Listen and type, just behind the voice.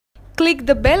Click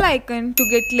the bell icon to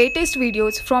get latest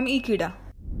videos from Ekeeda.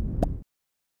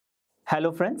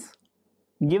 Hello friends.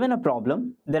 Given a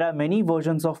problem, there are many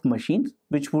versions of machines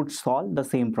which would solve the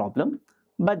same problem.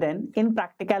 But then in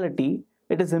practicality,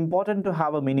 it is important to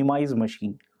have a minimized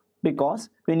machine because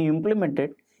when you implement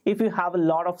it, if you have a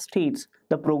lot of states,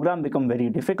 the program becomes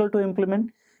very difficult to implement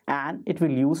and it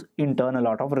will use in turn a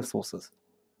lot of resources,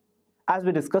 as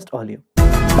we discussed earlier.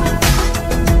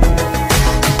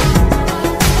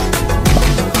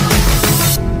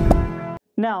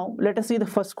 Now, let us see the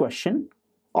first question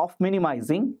of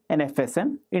minimizing an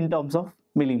FSM in terms of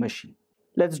milli machine.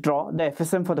 Let's draw the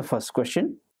FSM for the first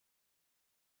question.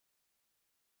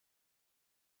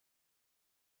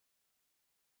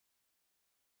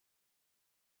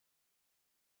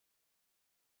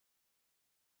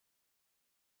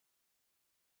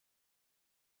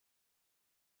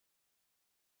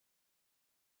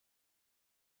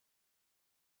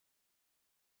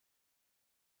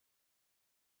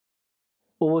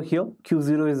 Over here,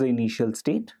 Q0 is the initial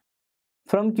state.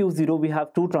 From Q0, we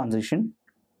have two transitions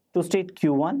to state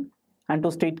Q1 and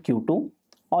to state Q2.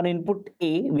 On input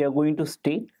A, we are going to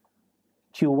state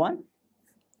Q1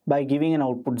 by giving an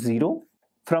output 0.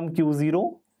 From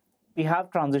Q0, we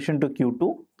have transition to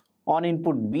Q2 on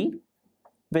input B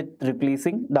with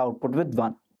replacing the output with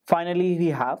 1. Finally, we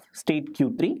have state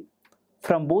Q3.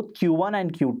 From both Q1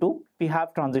 and Q2, we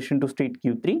have transition to state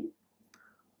Q3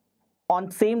 on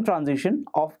same transition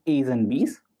of A's and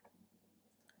B's.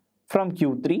 From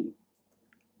Q3,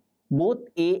 both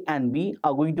A and B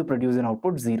are going to produce an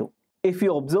output 0. If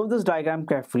you observe this diagram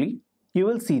carefully, you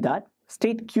will see that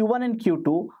state Q1 and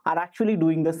Q2 are actually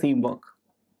doing the same work,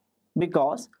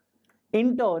 because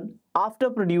in turn, after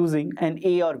producing an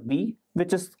A or B,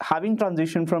 which is having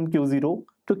transition from Q0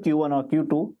 to Q1 or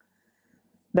Q2,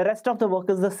 the rest of the work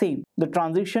is the same. The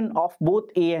transition of both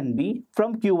A and B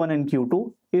from Q1 and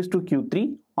Q2 is to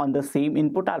Q3 on the same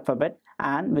input alphabet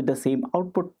and with the same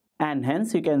output. And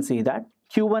hence you can say that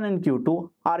Q1 and Q2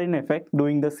 are in effect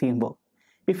doing the same work.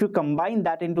 If you combine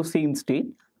that into same state,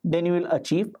 then you will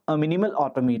achieve a minimal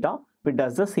automata which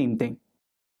does the same thing.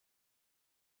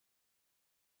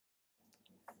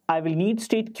 I will need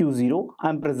state Q0.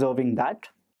 I'm preserving that.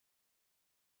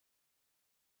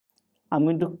 I'm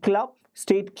going to club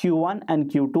state Q1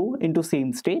 and Q2 into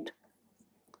same state.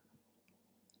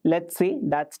 Let's say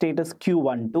that state is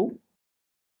Q12.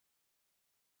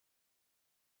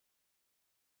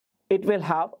 It will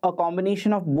have a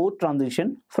combination of both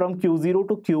transition from Q0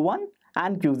 to Q1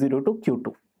 and Q0 to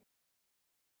Q2.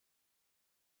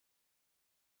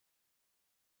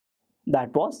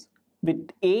 That was, with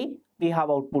A we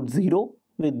have output 0,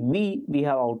 with B we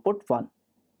have output 1.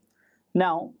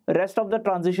 Now rest of the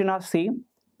transition are same,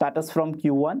 that is from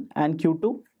Q1 and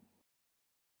Q2.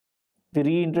 We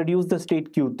reintroduce the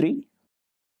state Q3.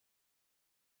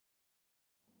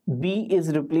 B is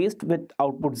replaced with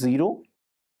output 0.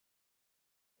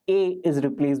 A is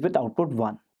replaced with output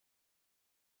 1.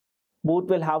 Both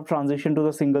will have transition to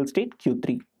the single state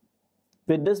Q3.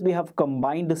 With this, we have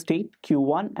combined the state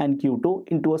Q1 and Q2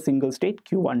 into a single state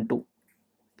Q12.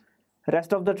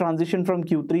 Rest of the transition from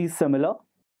Q3 is similar.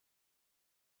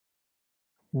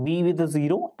 B with a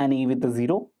 0 and A with a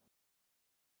 0.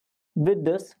 With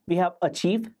this, we have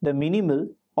achieved the minimal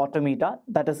automata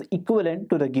that is equivalent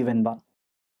to the given one.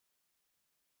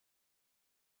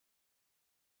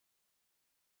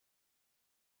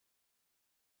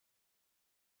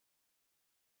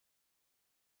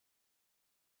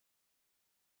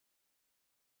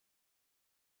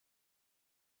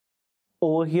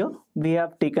 Over here, we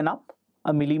have taken up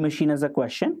a milli machine as a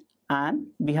question and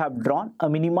we have drawn a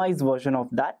minimized version of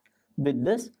that. With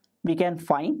this, we can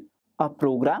find a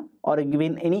program or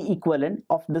given any equivalent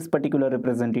of this particular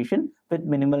representation with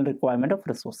minimal requirement of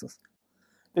resources.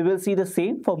 We will see the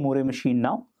same for more machine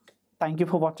now. Thank you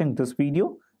for watching this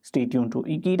video. Stay tuned to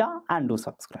Ekeeda and do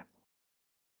subscribe.